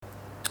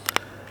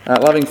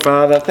Loving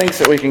Father, thanks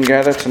that we can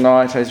gather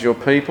tonight as your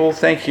people.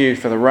 Thank you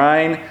for the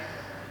rain.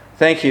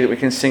 Thank you that we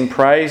can sing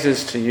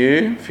praises to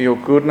you for your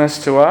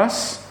goodness to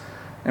us.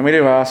 And we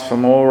do ask for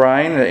more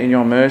rain, that in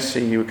your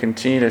mercy you would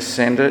continue to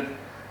send it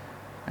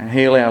and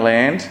heal our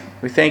land.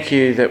 We thank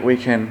you that we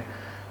can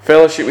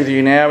fellowship with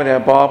you now with our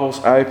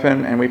Bibles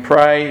open, and we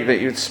pray that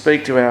you would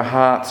speak to our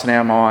hearts and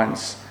our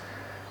minds,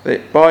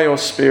 that by your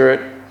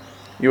Spirit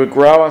you would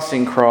grow us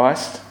in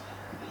Christ,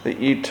 that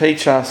you'd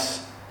teach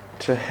us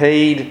to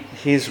heed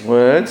his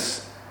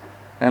words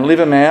and live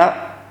them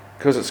out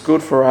because it's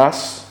good for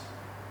us,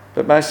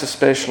 but most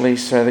especially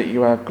so that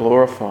you are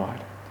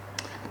glorified.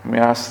 And we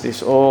ask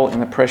this all in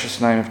the precious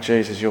name of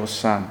Jesus, your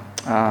Son.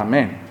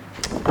 Amen.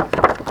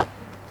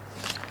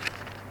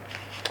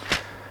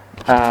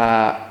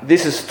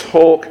 This is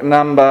talk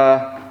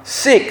number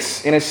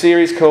 6 in a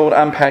series called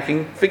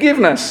Unpacking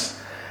Forgiveness.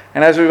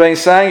 And as we've been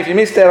saying, if you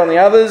missed out on the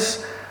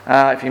others,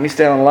 if you missed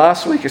out on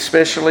last week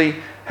especially,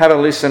 have a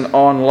listen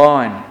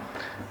online.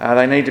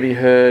 They need to be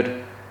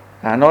heard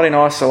not in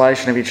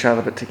isolation of each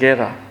other but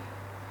together.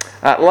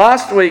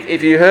 Last week,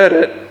 if you heard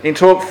it, in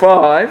talk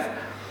 5,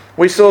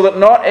 we saw that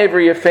not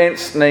every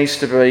offence needs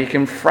to be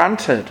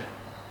confronted.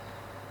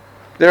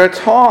 There are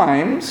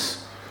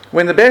times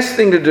when the best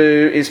thing to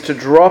do is to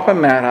drop a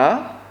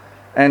matter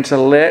and to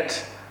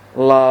let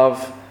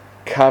love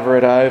cover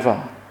it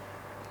over.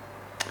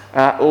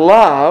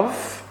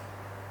 Love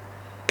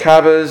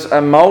covers a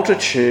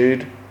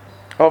multitude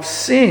of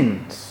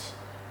sins.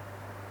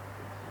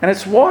 And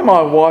it's why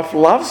my wife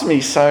loves me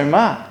so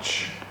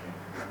much.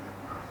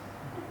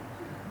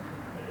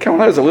 Come on,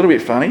 that was a little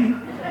bit funny.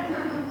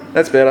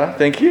 That's better,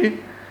 thank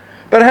you.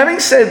 But having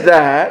said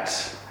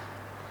that,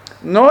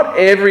 not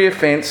every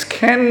offence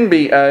can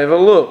be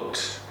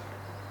overlooked.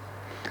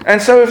 And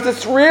so if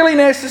it's really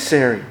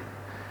necessary,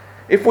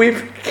 if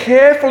we've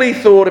carefully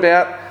thought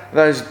about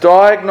those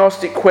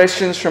diagnostic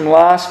questions from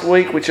last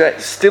week, which are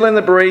still in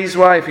the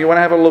breezeway if you want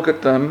to have a look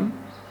at them,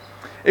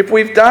 if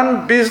we've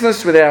done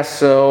business with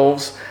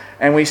ourselves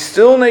and we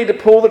still need to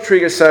pull the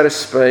trigger, so to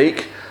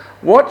speak,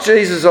 what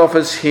Jesus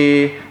offers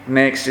here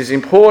next is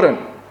important.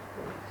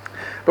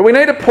 But we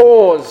need to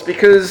pause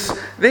because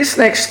this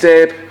next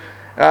step,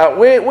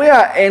 we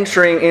are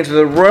entering into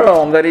the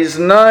realm that is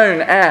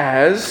known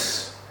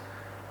as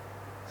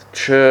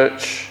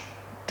church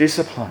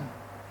discipline.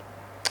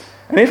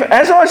 And if,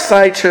 as I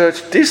say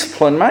church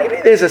discipline, maybe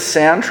there's a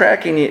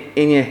soundtrack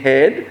in your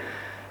head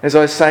as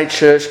I say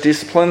church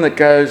discipline that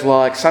goes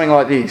like something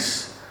like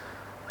this.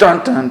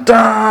 Dun dun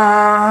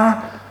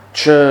dun!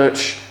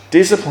 Church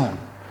discipline.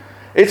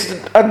 It's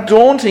a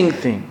daunting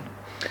thing.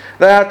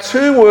 They are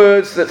two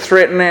words that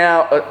threaten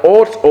our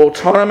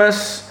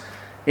autonomous,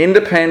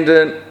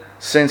 independent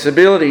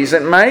sensibilities.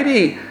 And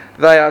maybe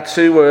they are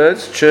two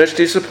words, church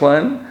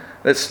discipline,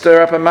 that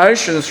stir up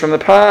emotions from the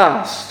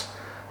past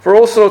for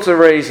all sorts of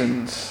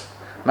reasons.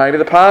 Maybe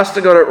the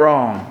pastor got it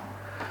wrong.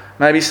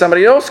 Maybe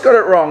somebody else got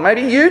it wrong.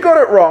 Maybe you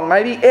got it wrong.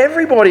 Maybe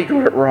everybody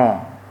got it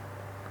wrong.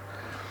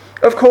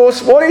 Of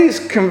course, what is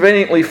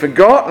conveniently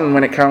forgotten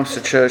when it comes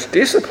to church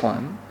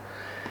discipline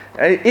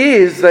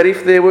is that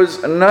if there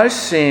was no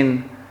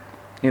sin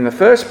in the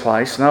first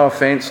place, no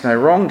offence, no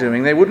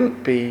wrongdoing, there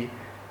wouldn't be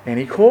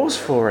any cause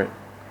for it,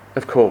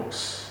 of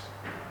course.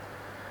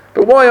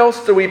 But why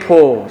else do we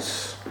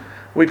pause?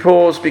 We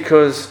pause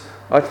because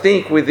I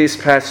think with this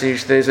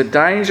passage there's a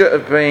danger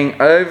of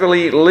being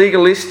overly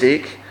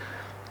legalistic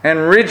and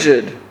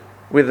rigid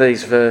with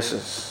these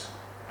verses.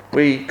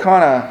 We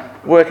kind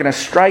of work in a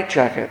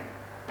straitjacket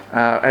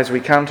as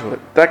we come to it.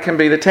 That can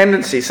be the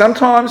tendency.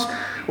 Sometimes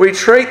we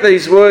treat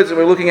these words that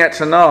we're looking at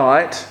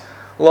tonight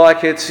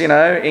like it's,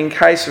 in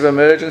case of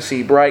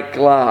emergency, break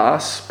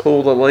glass,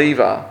 pull the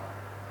lever.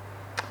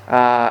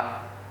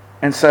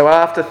 And so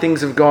after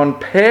things have gone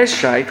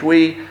pear-shaped,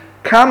 we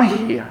come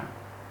here.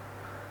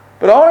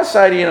 But I want to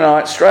say to you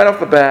tonight, straight off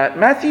the bat,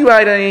 Matthew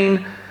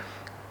 18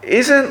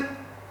 isn't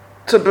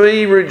to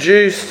be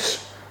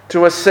reduced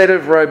to a set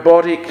of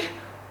robotic,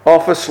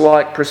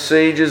 office-like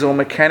procedures or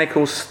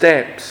mechanical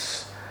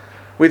steps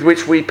with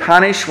which we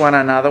punish one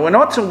another. We're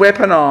not to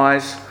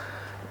weaponise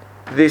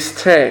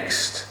this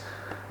text.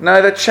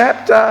 No,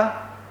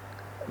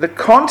 the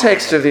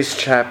context of this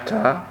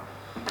chapter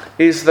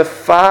is the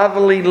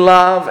fatherly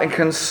love and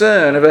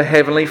concern of a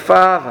heavenly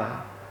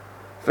Father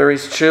for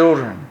his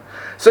children.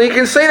 So you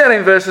can see that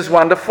in verses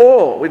 1 to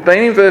 4. We've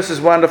been in verses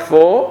 1 to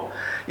 4.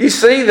 You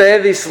see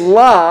there this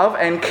love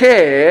and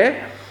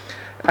care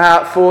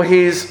for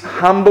his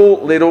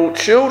humble little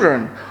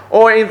children.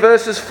 Or in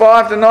verses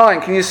 5 to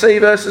 9. Can you see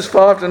verses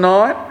 5 to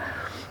 9?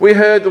 We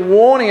heard the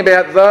warning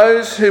about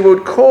those who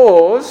would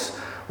cause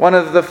one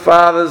of the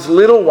Father's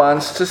little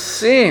ones to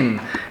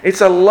sin. It's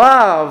a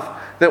love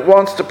that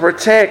wants to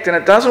protect and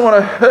it doesn't want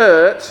to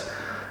hurt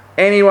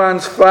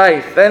anyone's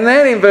faith. And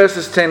then in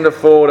verses 10 to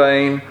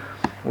 14,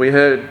 we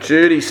heard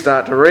Judy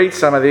start to read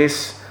some of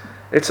this.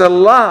 It's a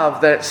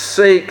love that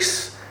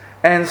seeks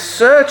and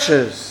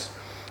searches.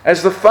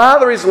 As the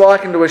Father is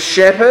likened to a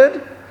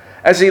shepherd,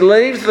 as he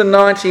leaves the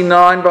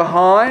 99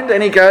 behind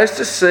and he goes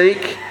to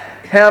seek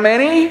how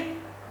many?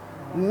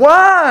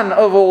 One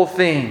of all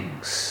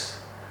things.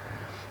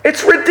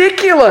 It's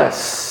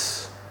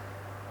ridiculous.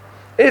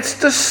 It's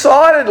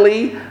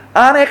decidedly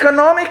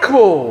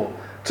uneconomical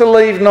to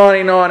leave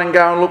 99 and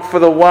go and look for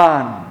the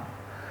one.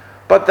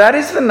 But that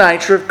is the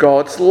nature of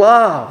God's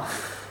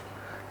love.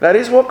 That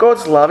is what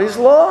God's love is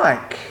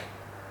like.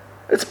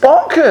 It's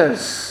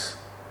bonkers.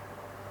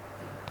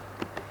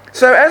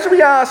 So as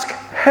we ask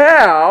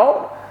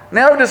how,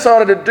 now we've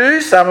decided to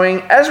do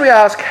something, as we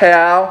ask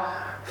how,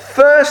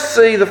 first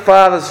see the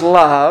Father's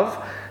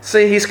love,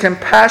 see his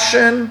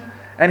compassion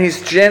and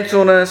his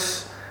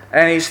gentleness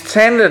and his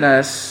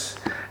tenderness,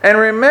 and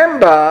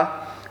remember,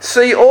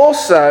 see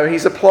also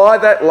he's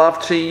applied that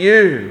love to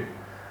you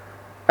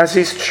as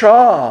his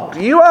child.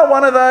 You are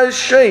one of those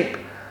sheep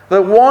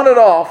that wandered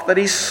off, that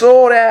he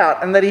sought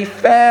out and that he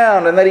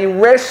found and that he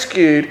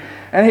rescued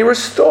and he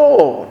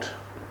restored.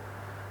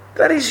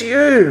 That is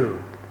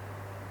you.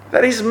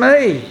 That is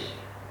me.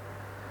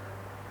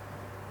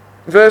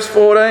 Verse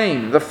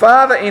 14, the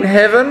Father in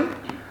heaven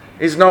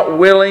is not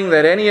willing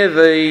that any of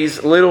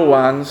these little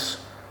ones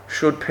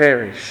should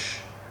perish.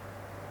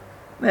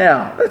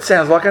 Now, that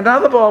sounds like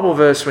another Bible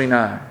verse we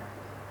know.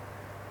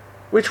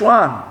 Which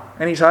one?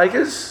 Any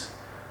takers?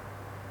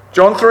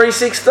 John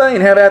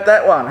 3:16, how about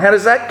that one? How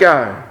does that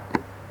go?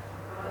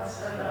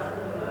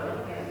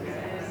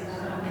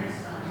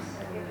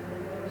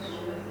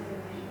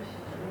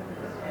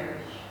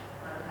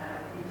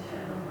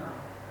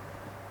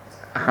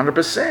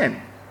 "100%.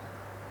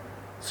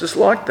 It's just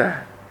like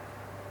that.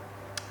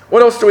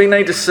 What else do we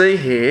need to see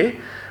here?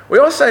 We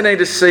also need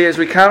to see, as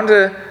we come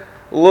to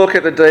look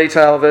at the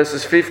detail of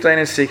verses 15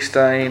 and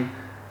 16,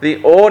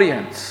 the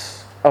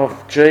audience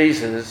of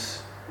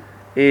Jesus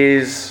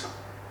is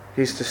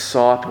his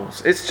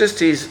disciples. It's just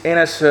his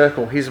inner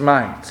circle, his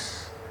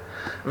mates.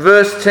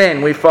 Verse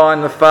 10, we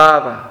find the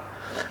Father.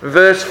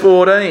 Verse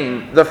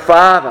 14, the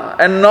Father.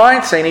 And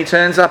 19, he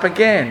turns up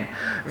again.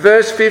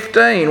 Verse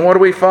 15, what do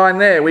we find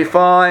there? We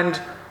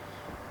find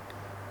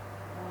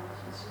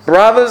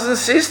brothers and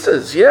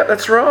sisters. Yeah,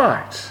 that's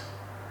right.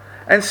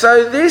 And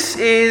so this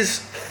is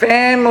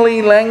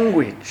family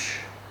language.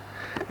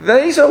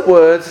 These are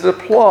words that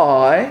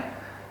apply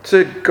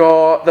to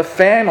God, the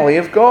family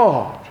of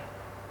God.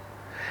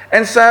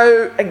 And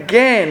so,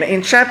 again,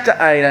 in chapter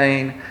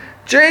 18,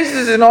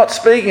 Jesus is not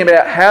speaking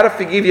about how to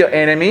forgive your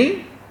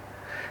enemy.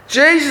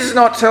 Jesus is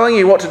not telling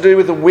you what to do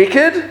with the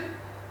wicked.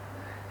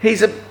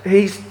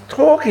 He's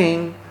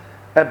talking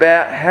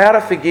about how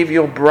to forgive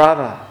your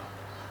brother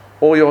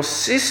or your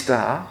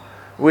sister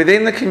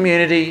within the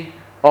community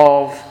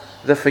of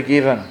the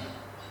forgiven.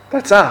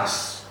 That's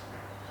us.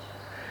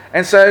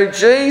 And so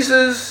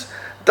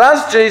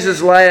does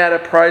Jesus lay out a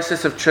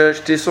process of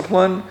church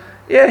discipline?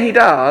 Yeah, he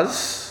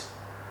does.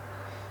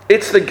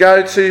 It's the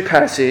go-to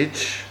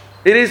passage.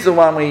 It is the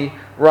one we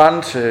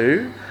run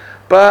to.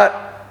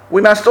 But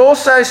we must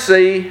also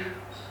see,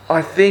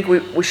 I think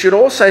we should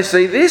also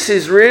see, this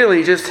is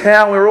really just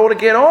how we're all to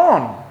get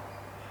on.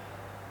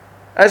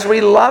 As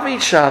we love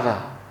each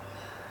other.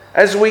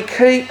 As we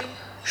keep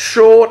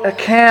short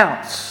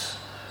accounts.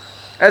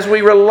 As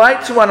we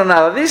relate to one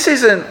another. This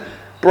isn't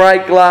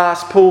break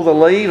glass, pull the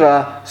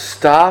lever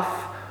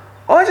stuff.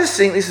 I just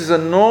think this is a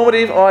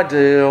normative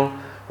ideal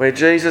where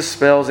Jesus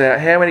spells out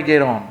how we're to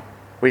get on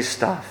with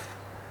stuff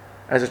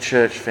as a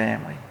church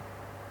family.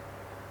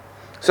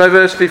 So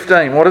verse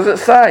 15, what does it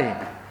say?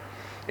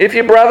 If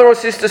your brother or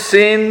sister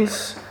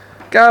sins,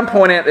 go and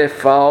point out their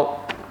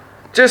fault,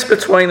 just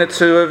between the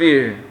two of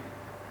you.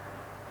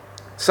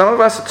 Some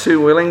of us are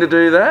too willing to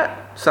do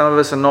that. Some of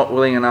us are not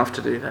willing enough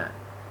to do that.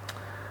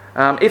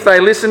 If they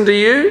listen to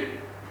you,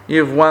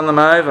 you've won them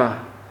over.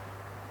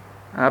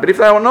 But if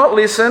they will not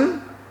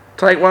listen,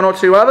 take one or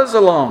two others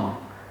along,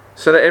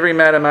 so that every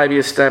matter may be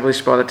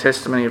established by the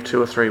testimony of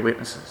 2 or 3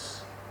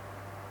 witnesses.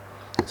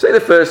 See,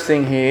 the first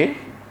thing here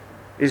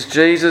is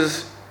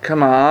Jesus'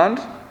 command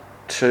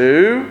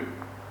to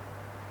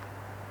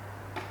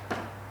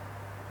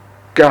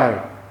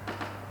go.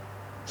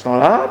 It's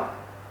not hard.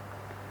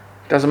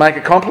 Doesn't make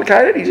it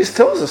complicated. He just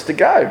tells us to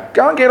go.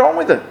 Go and get on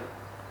with it.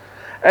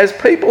 As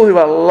people who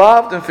are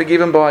loved and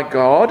forgiven by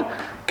God,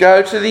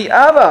 go to the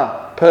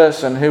other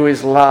person who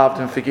is loved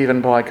and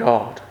forgiven by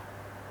God.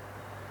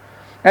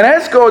 And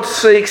as God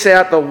seeks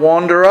out the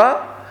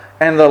wanderer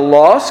and the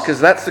lost, because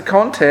that's the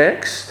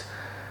context,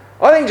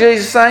 I think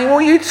Jesus is saying,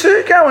 well, you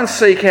too go and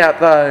seek out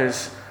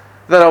those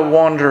that are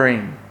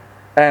wandering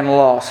and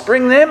lost.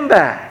 Bring them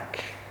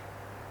back.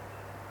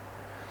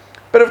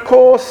 But of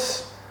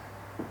course,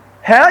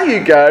 how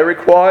you go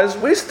requires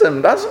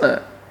wisdom, doesn't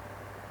it?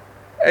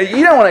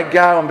 You don't want to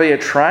go and be a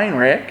train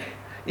wreck.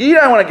 You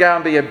don't want to go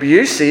and be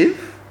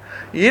abusive.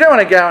 You don't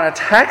want to go and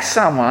attack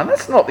someone.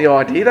 That's not the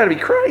idea. That'd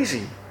be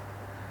crazy.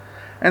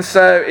 And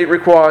so it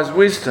requires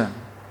wisdom.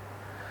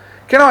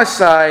 Can I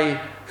say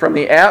from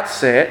the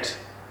outset,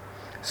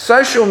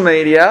 social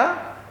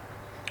media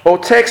or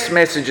text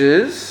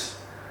messages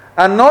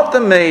are not the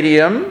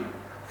medium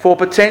for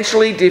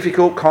potentially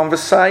difficult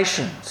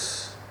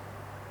conversations.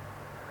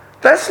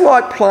 That's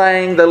like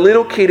playing the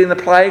little kid in the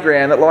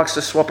playground that likes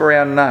to swap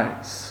around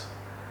notes.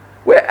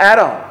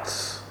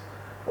 adults.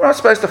 We're not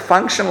supposed to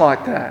function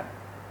like that.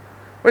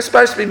 We're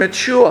supposed to be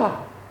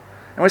mature,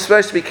 and we're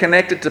supposed to be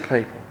connected to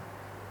people.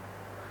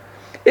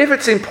 If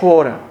it's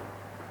important,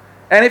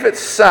 and if it's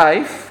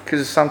safe,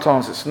 because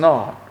sometimes it's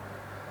not,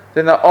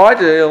 then the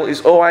ideal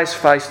is always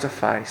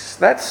face-to-face.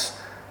 That's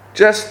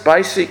just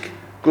basic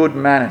good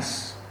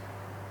manners.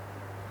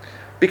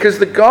 Because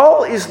the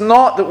goal is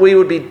not that we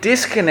would be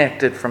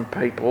disconnected from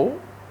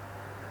people.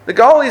 The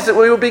goal is that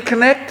we will be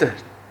connected.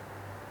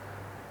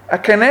 A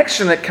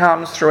connection that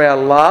comes through our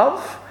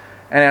love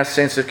and our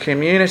sense of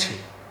community.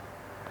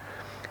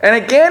 And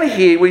again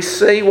here we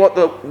see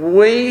what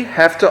we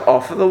have to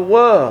offer the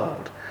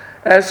world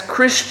as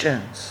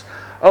Christians.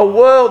 A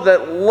world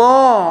that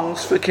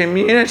longs for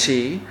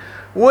community.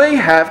 We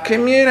have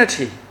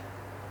community.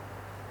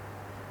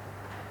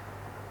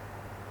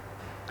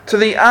 To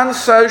the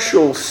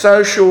unsocial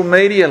social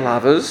media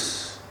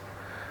lovers,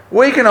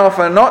 we can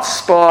offer not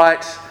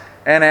spite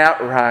and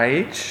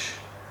outrage,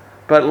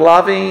 but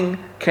loving,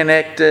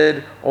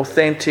 connected,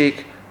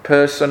 authentic,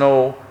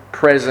 personal,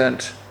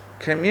 present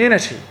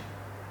community.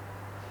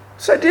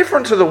 So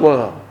different to the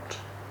world.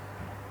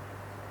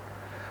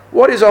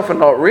 What is often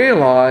not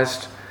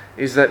realised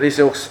is that this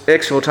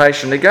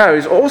exhortation to go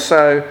is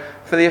also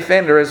for the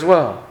offender as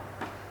well.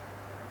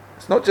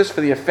 It's not just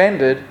for the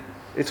offended,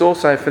 it's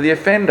also for the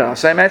offender.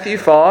 So Matthew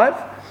 5,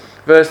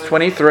 verse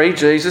 23,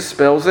 Jesus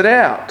spells it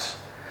out.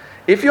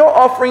 If you're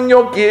offering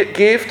your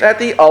gift at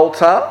the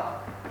altar,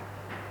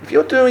 if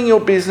you're doing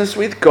your business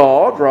with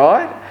God,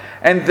 right,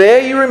 and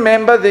there you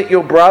remember that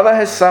your brother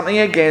has something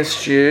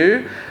against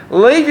you,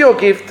 leave your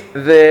gift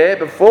there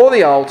before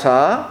the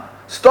altar,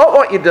 stop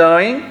what you're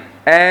doing,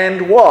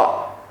 and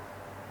what?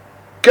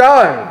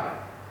 Go.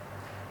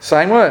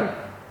 Same word.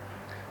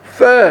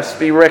 First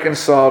be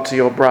reconciled to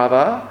your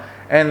brother,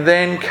 and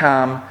then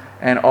come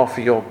and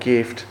offer your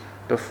gift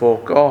before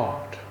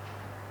God.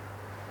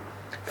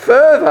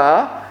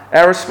 Further,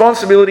 our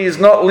responsibility is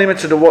not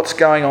limited to what's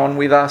going on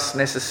with us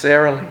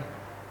necessarily.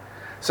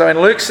 So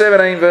in Luke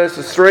 17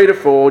 verses 3 to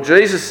 4,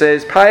 Jesus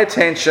says, pay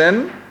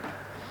attention.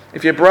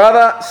 If your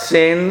brother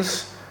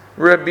sins,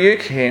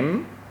 rebuke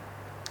him.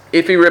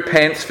 If he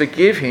repents,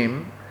 forgive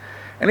him.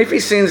 And if he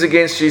sins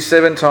against you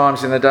 7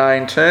 times in the day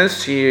and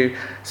turns to you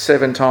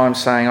 7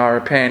 times saying, I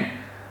repent,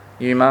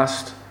 you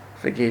must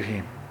forgive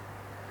him.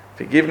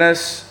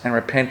 Forgiveness and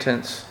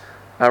repentance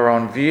are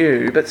on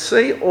view. But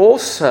see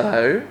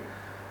also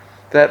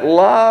that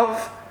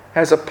love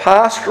has a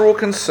pastoral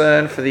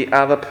concern for the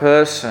other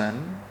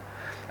person,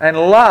 and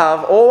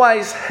love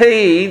always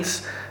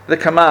heeds the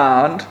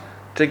command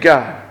to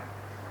go.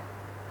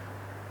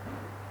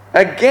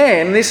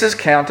 Again, this is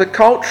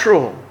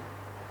countercultural,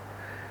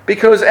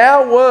 because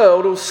our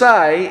world will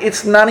say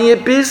it's none of your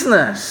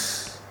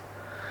business.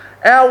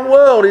 Our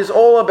world is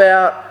all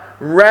about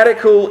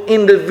radical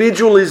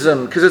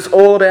individualism because it's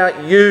all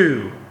about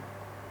you.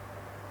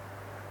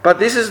 But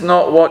this is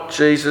not what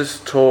Jesus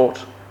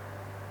taught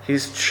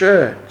his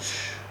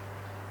church.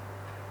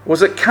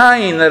 Was it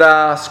Cain that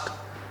asked,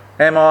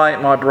 am I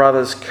my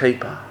brother's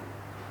keeper?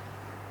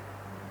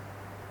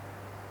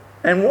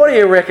 And what do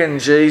you reckon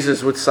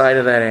Jesus would say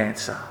to that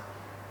answer?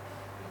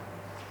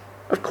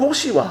 Of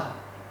course you are.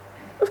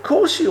 Of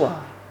course you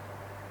are.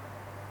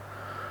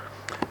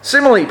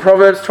 Similarly,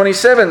 Proverbs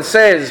 27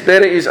 says,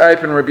 better is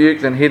open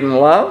rebuke than hidden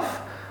love.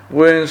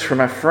 Wounds from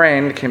a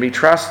friend can be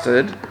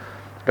trusted,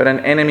 but an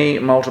enemy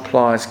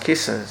multiplies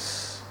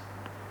kisses.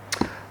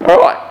 All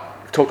right,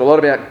 we've talked a lot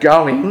about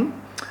going.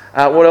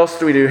 What else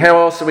do we do?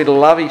 How else are we to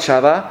love each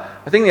other?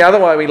 I think the other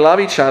way we love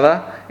each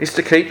other is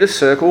to keep the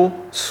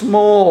circle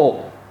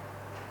small.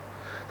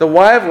 The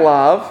way of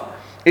love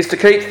is to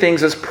keep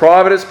things as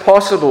private as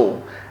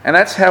possible, and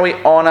that's how we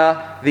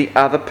honour the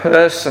other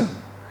person.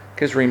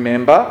 Because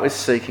remember, we're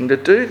seeking to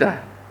do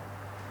that.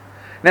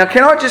 Now,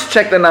 can I just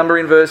check the number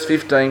in verse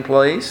 15,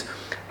 please?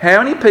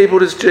 How many people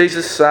does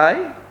Jesus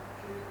say?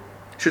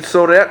 Should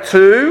sort it out.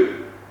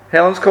 2.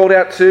 Helen's called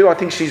out 2. I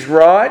think she's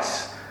right.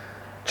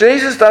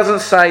 Jesus doesn't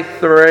say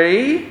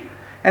 3.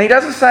 And he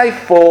doesn't say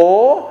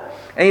 4.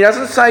 And he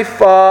doesn't say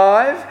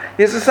 5.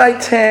 He doesn't say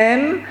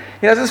 10.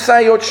 He doesn't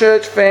say your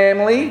church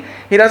family.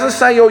 He doesn't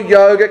say your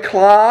yoga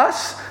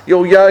class,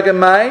 your yoga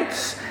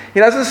mates. He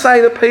doesn't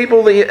say the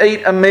people that you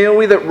eat a meal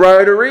with at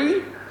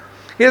Rotary.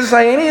 He doesn't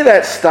say any of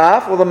that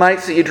stuff, or the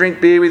mates that you drink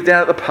beer with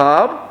down at the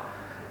pub.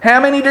 How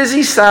many does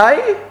he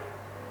say?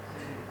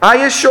 Are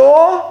you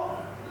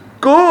sure?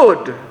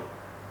 Good.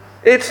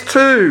 It's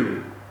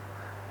 2.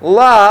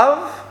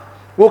 Love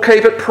will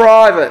keep it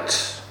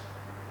private.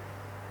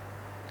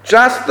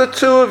 Just the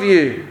 2 of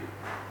you.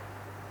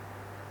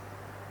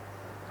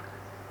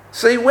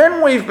 See,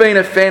 when we've been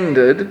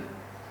offended,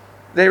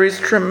 there is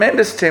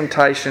tremendous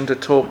temptation to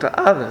talk to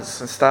others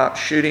and start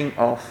shooting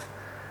off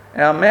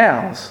our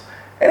mouths.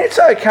 And it's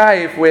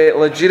okay if we're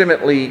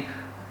legitimately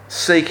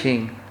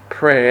seeking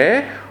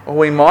prayer, or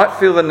we might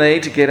feel the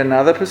need to get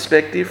another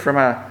perspective from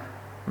a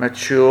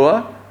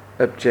mature,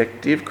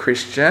 objective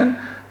Christian.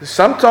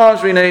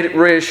 Sometimes we need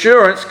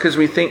reassurance because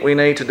we think we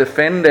need to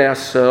defend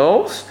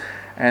ourselves,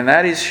 and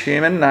that is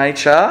human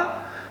nature.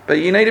 But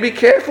you need to be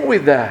careful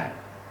with that.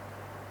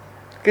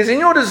 Because in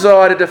your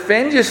desire to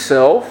defend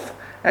yourself,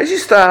 as you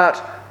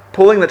start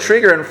pulling the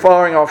trigger and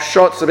firing off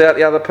shots about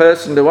the other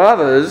person to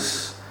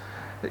others,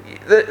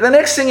 the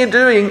next thing you're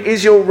doing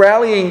is you're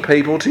rallying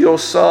people to your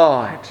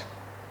side.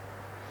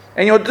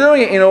 And you're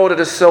doing it in order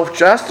to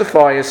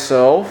self-justify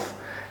yourself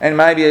and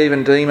maybe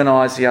even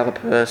demonise the other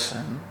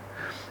person.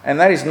 And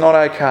that is not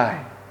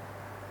okay.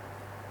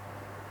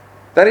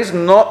 That is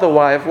not the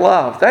way of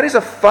love. That is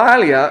a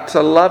failure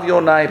to love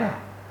your neighbour.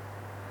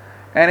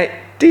 And it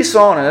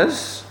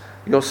dishonours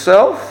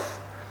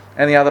yourself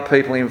and the other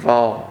people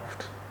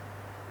involved.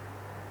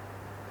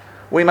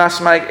 We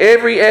must make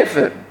every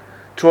effort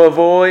to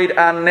avoid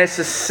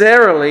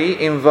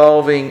unnecessarily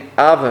involving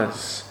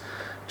others.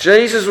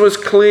 Jesus was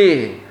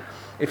clear.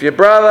 If your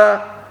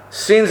brother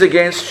sins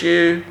against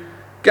you,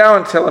 go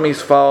and tell him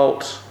his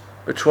fault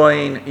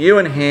between you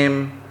and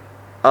him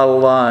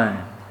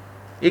alone.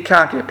 You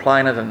can't get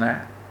plainer than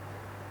that.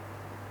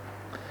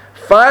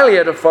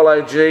 Failure to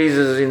follow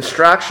Jesus'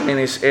 instruction in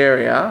this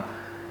area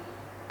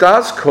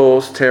does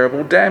cause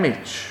terrible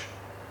damage.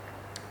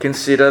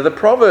 Consider the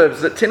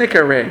Proverbs that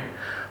Tinnika read.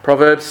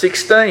 Proverbs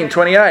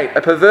 16:28.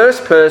 A perverse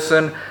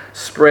person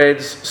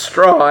spreads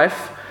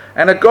strife,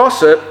 and a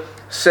gossip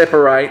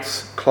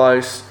separates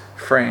close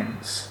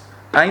friends.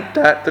 Ain't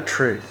that the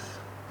truth?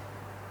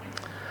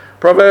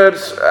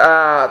 Proverbs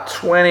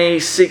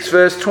 26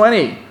 verse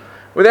 20.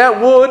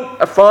 Without wood,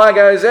 a fire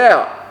goes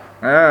out.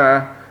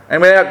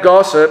 And without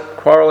gossip,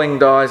 quarrelling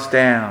dies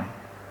down.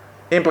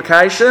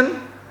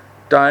 Implication,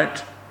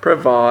 don't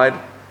provide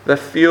the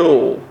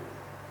fuel.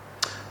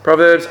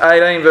 Proverbs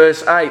 18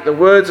 verse 8. The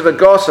words of a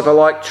gossip are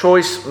like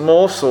choice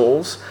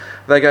morsels.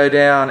 They go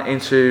down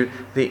into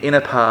the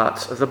inner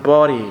parts of the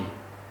body.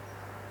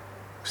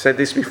 I've said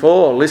this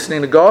before.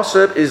 Listening to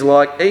gossip is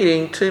like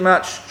eating too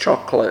much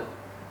chocolate.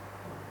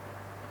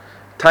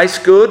 Tastes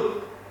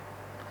good.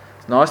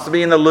 It's nice to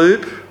be in the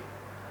loop.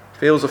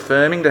 Feels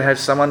affirming to have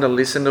someone to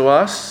listen to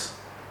us.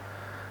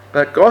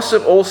 But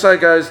gossip also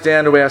goes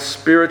down to our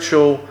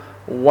spiritual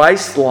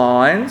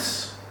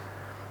waistlines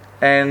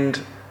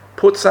and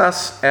puts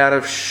us out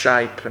of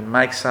shape and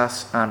makes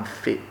us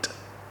unfit.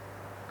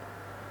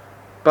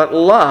 But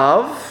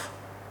love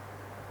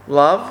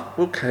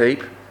will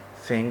keep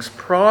things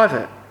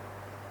private.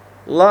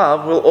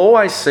 Love will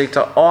always seek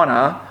to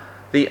honour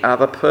the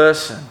other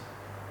person,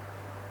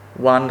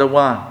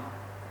 one-to-one.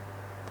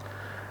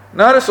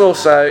 Notice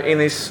also in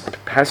this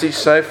passage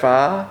so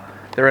far,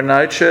 there are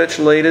no church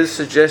leaders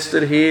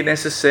suggested here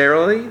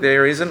necessarily.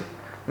 There isn't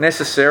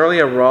necessarily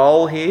a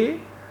role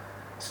here.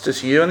 It's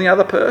just you and the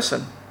other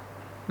person.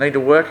 Need to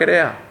work it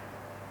out.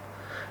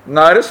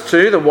 Notice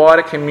too, the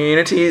wider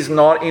community is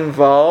not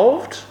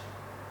involved.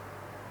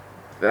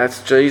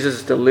 That's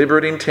Jesus'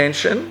 deliberate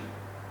intention.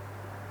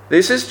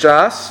 This is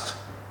just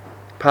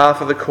par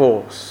for the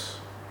course.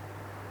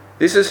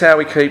 This is how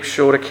we keep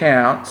short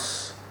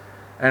accounts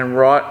and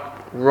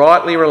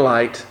rightly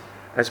relate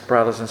as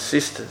brothers and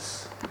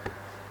sisters.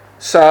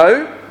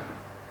 So,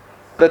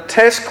 the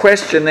test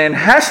question then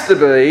has to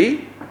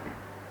be,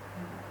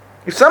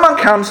 if someone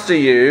comes to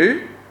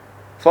you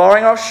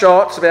firing off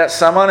shots about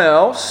someone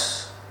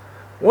else,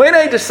 we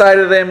need to say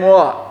to them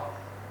what?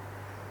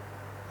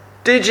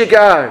 Did you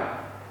go?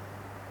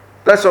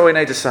 That's what we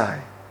need to say.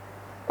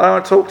 I don't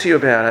want to talk to you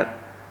about it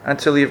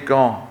until you've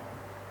gone.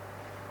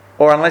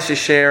 Or unless you're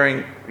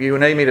sharing, you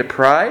need me to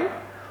pray,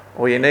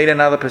 or you need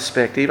another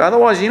perspective.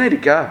 Otherwise, you need to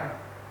go.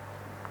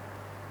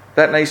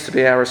 That needs to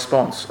be our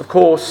response. Of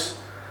course,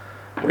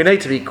 we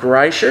need to be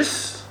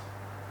gracious,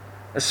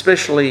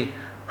 especially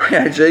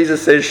when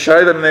Jesus says,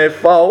 show them their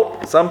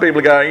fault. Some people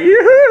are going,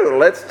 yoo-hoo,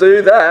 let's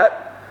do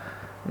that.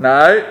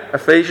 No,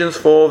 Ephesians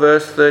 4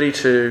 verse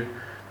 32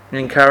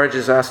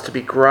 encourages us to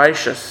be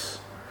gracious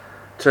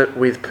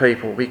with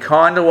people. Be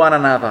kind to one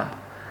another,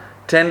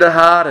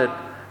 tender-hearted,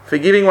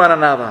 forgiving one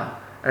another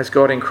as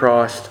God in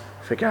Christ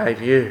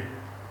forgave you.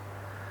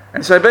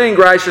 And so being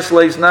gracious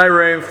leaves no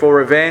room for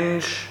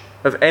revenge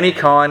of any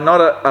kind,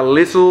 not a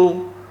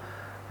little.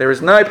 There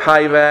is no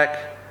payback.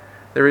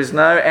 There is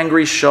no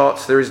angry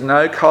shots. There is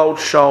no cold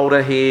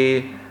shoulder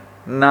here.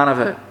 None of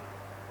it.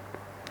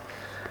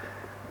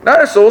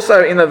 Notice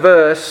also in the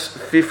verse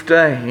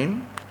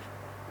 15,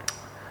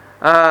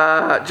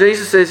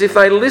 Jesus says, if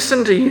they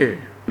listen to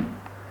you.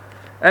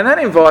 And that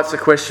invites the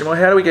question, well,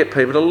 how do we get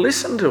people to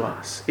listen to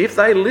us? If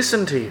they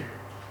listen to you.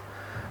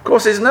 Of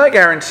course, there's no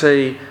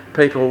guarantee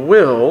people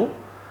will,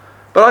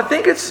 but I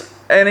think it's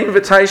an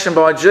invitation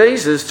by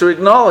Jesus to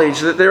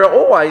acknowledge that there are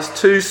always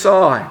two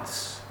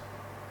sides.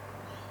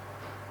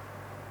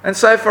 And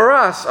so for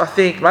us, I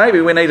think maybe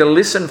we need to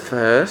listen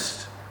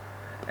first.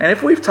 And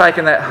if we've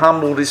taken that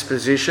humble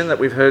disposition that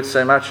we've heard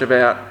so much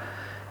about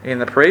in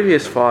the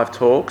previous 5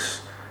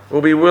 talks,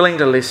 we'll be willing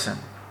to listen.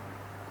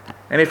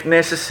 And if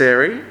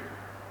necessary,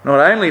 not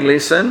only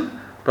listen,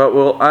 but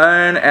we'll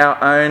own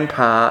our own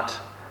part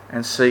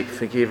and seek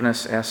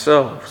forgiveness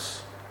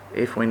ourselves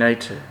if we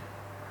need to.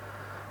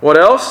 What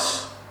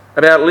else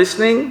about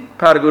listening?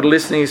 Part of good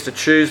listening is to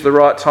choose the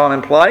right time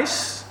and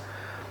place.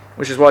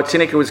 which is why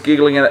Tinnika was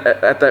giggling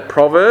at that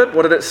proverb.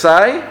 What did it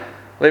say?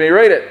 Let me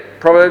read it.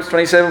 Proverbs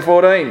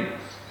 27:14.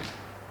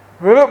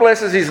 Whoever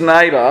blesses his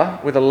neighbour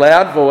with a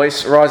loud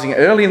voice rising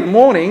early in the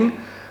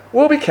morning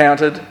will be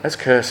counted as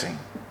cursing.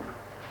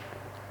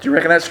 Do you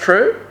reckon that's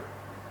true?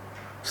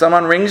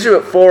 Someone rings you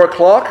at 4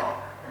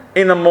 o'clock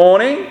in the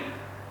morning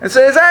and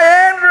says,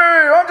 "Hey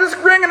Andrew, I'm just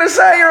ringing to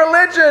say you're a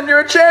legend,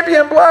 you're a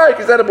champion bloke."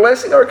 Is that a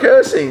blessing or a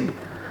cursing?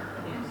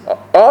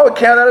 I would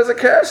count that as a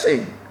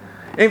cursing.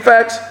 In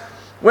fact,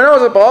 when I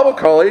was at Bible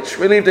college,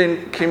 we lived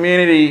in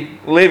community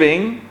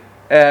living,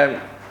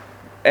 and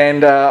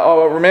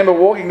I remember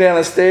walking down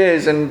the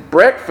stairs, and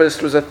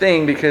breakfast was a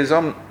thing because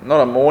I'm not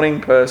a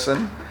morning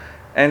person.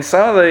 And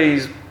some of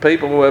these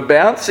people were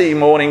bouncy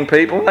morning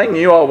people. They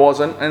knew I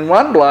wasn't. And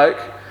one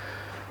bloke,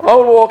 I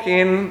would walk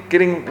in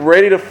getting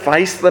ready to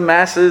face the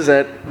masses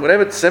at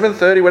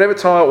 7:30, whatever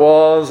time it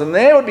was. And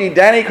there would be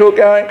Danny Cook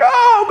going,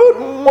 "Oh,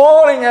 good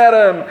morning,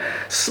 Adam,"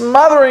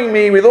 smothering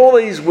me with all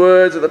these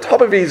words at the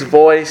top of his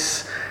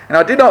voice. And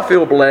I did not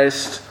feel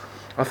blessed.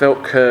 I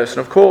felt cursed.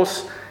 And of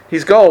course,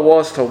 his goal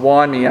was to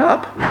wind me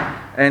up.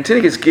 And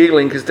Tinika's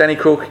giggling because Danny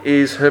Cook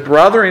is her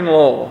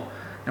brother-in-law.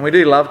 And we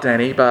do love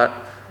Danny, but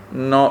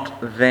not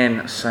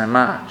then so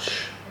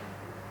much.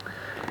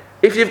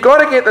 If you've got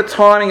to get the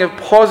timing of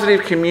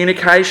positive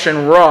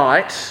communication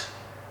right,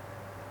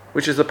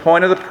 which is the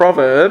point of the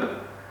proverb,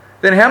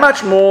 then how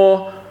much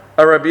more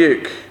a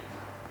rebuke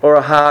or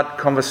a hard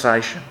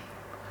conversation?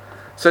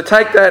 So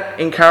take that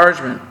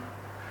encouragement.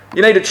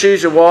 You need to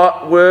choose your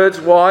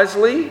words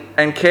wisely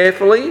and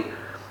carefully.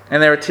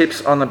 And there are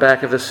tips on the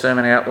back of the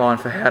sermon outline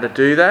for how to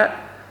do that.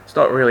 It's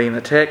not really in the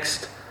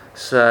text,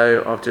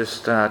 so I've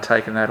just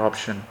taken that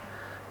option.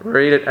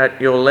 Read it at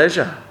your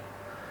leisure.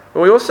 But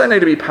we also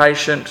need to be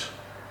patient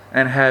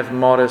and have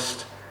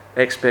modest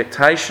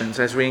expectations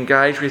as we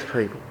engage with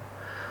people.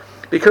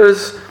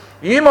 Because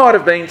you might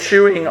have been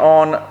chewing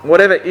on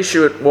whatever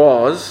issue it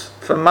was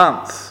for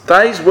months,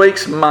 days,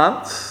 weeks,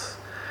 months,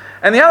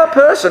 and the other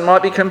person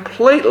might be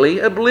completely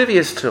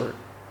oblivious to it.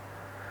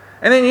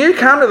 And then you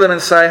come to them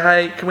and say,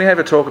 "Hey, can we have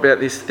a talk about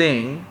this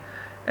thing?"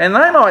 And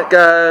they might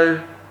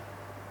go,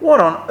 "What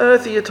on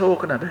earth are you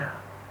talking about?"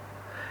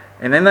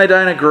 And then they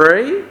don't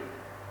agree,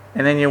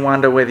 and then you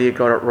wonder whether you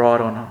got it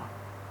right or not.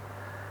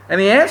 And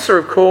the answer,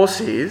 of course,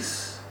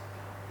 is,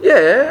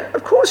 yeah,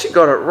 of course you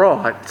got it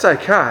right. It's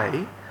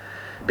okay,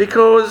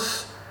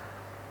 because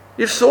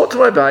you've sought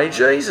to obey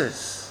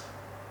Jesus.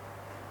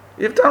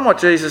 You've done what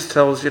Jesus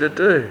tells you to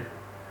do.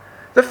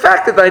 The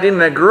fact that they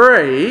didn't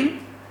agree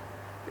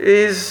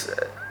it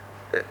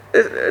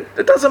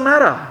doesn't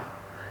matter,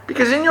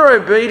 because in your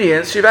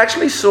obedience you've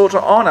actually sought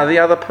to honour the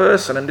other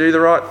person and do the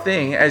right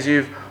thing as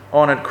you've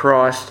honoured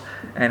Christ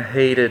and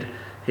heeded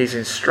his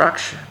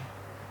instruction.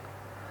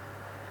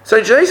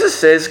 So Jesus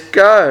says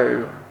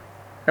go,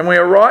 and we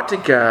are right to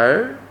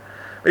go,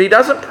 but he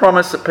doesn't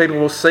promise that people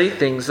will see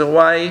things the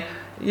way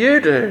you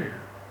do.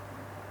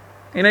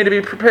 You need to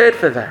be prepared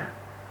for that.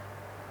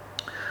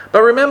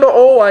 But remember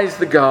always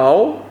the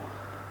goal.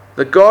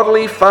 The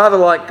godly,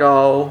 father-like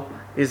goal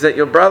is that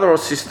your brother or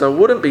sister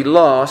wouldn't be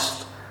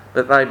lost,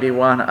 but they'd be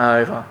won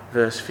over.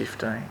 Verse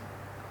 15.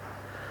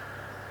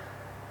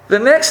 The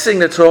next thing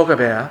to talk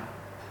about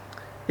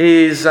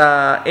is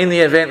in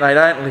the event they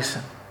don't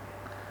listen.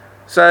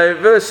 So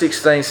verse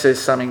 16 says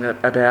something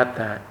about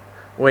that,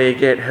 where you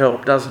get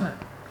help, doesn't it?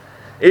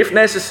 If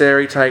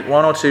necessary, take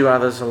one or two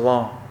others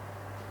along.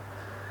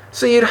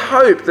 So you'd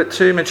hope that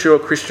two mature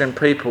Christian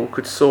people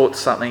could sort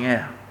something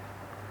out.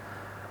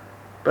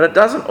 But it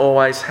doesn't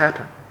always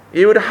happen.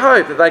 You would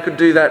hope that they could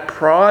do that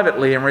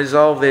privately and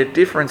resolve their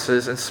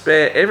differences and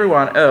spare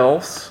everyone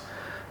else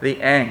the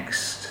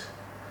angst.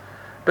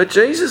 But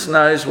Jesus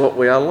knows what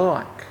we are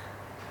like.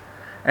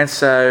 And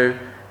so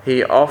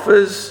he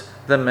offers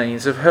the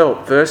means of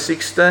help. Verse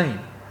 16.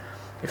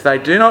 If they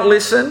do not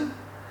listen,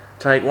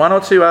 take one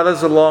or two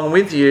others along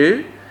with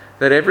you,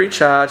 that every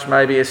charge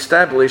may be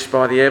established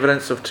by the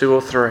evidence of two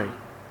or three.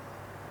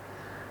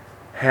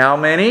 How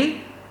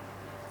many?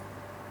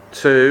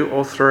 2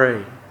 or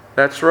 3.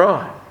 That's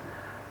right.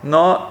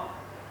 Not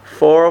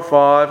 4 or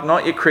 5,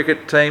 not your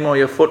cricket team or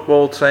your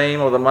football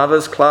team or the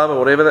mothers club or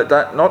whatever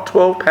that, not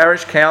 12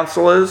 parish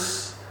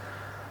councillors.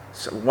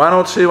 So 1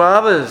 or 2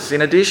 others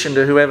in addition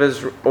to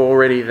whoever's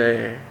already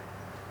there.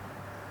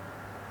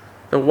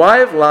 The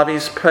way of love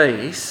is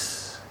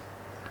peace,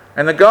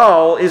 and the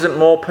goal isn't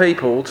more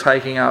people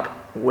taking up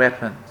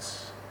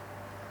weapons.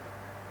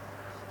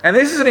 And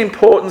this is an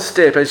important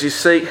step as you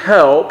seek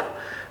help,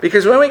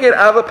 because when we get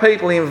other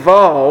people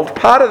involved,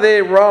 part of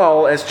their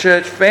role as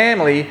church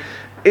family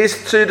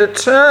is to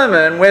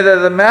determine whether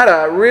the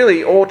matter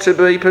really ought to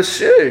be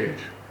pursued.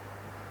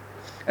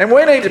 And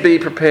we need to be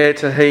prepared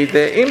to heed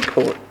their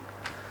input.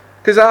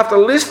 Because after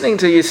listening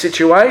to your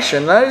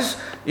situation, those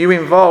you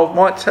involved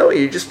might tell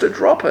you just to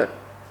drop it.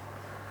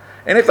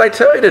 And if they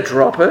tell you to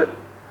drop it,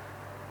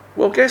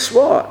 well, guess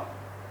what?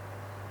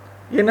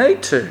 You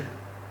need to.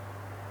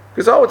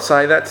 Because I would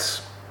say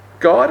that's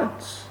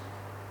guidance.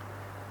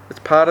 It's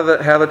part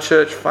of how the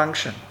church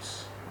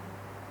functions.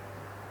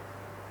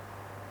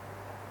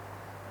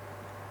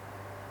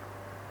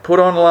 Put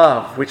on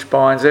love, which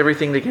binds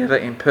everything together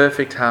in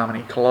perfect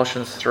harmony.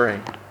 Colossians 3.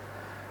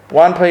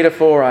 1 Peter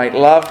 4:8.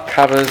 Love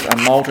covers a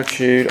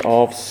multitude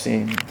of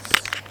sins.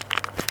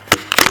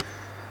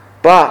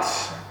 But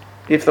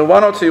if the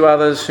one or two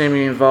others whom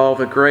you involve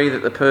agree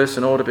that the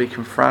person ought to be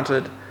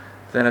confronted,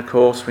 then of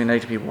course we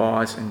need to be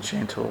wise and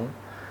gentle,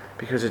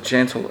 because a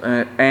gentle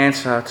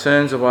answer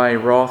turns away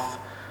wrath,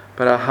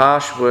 but a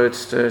harsh word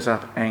stirs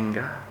up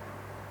anger.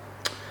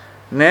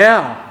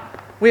 Now,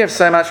 we have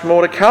so much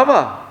more to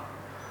cover.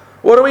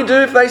 What do we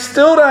do if they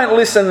still don't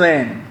listen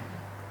then?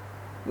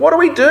 What do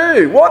we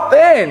do? What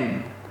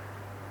then?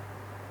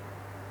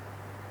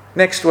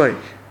 Next week.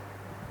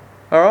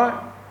 All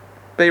right?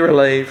 Be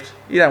relieved.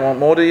 You don't want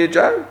more, do you,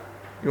 Joe?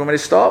 You want me to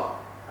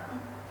stop?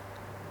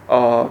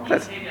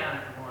 That's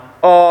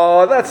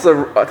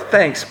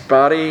thanks,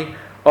 buddy.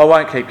 I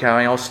won't keep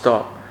going. I'll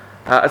stop.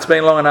 It's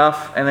been long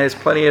enough, and there's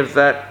plenty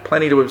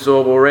to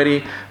absorb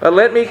already. But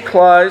let me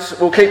close.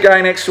 We'll keep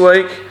going next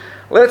week.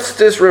 Let's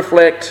just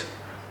reflect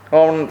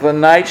on the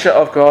nature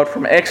of God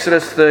from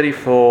Exodus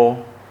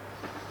 34.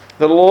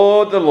 The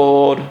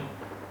Lord,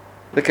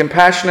 the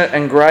compassionate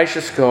and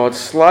gracious God,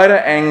 slow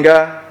to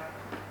anger,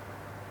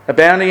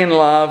 abounding in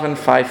love and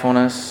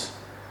faithfulness,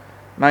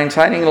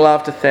 maintaining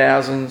love to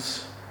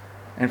thousands,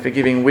 and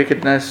forgiving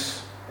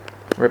wickedness,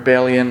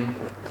 rebellion,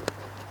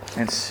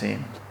 and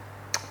sin.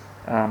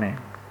 Amen.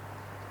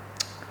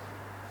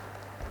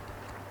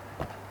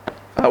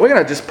 We're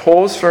going to just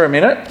pause for a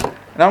minute,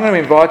 and I'm going to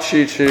invite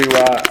you to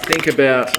think about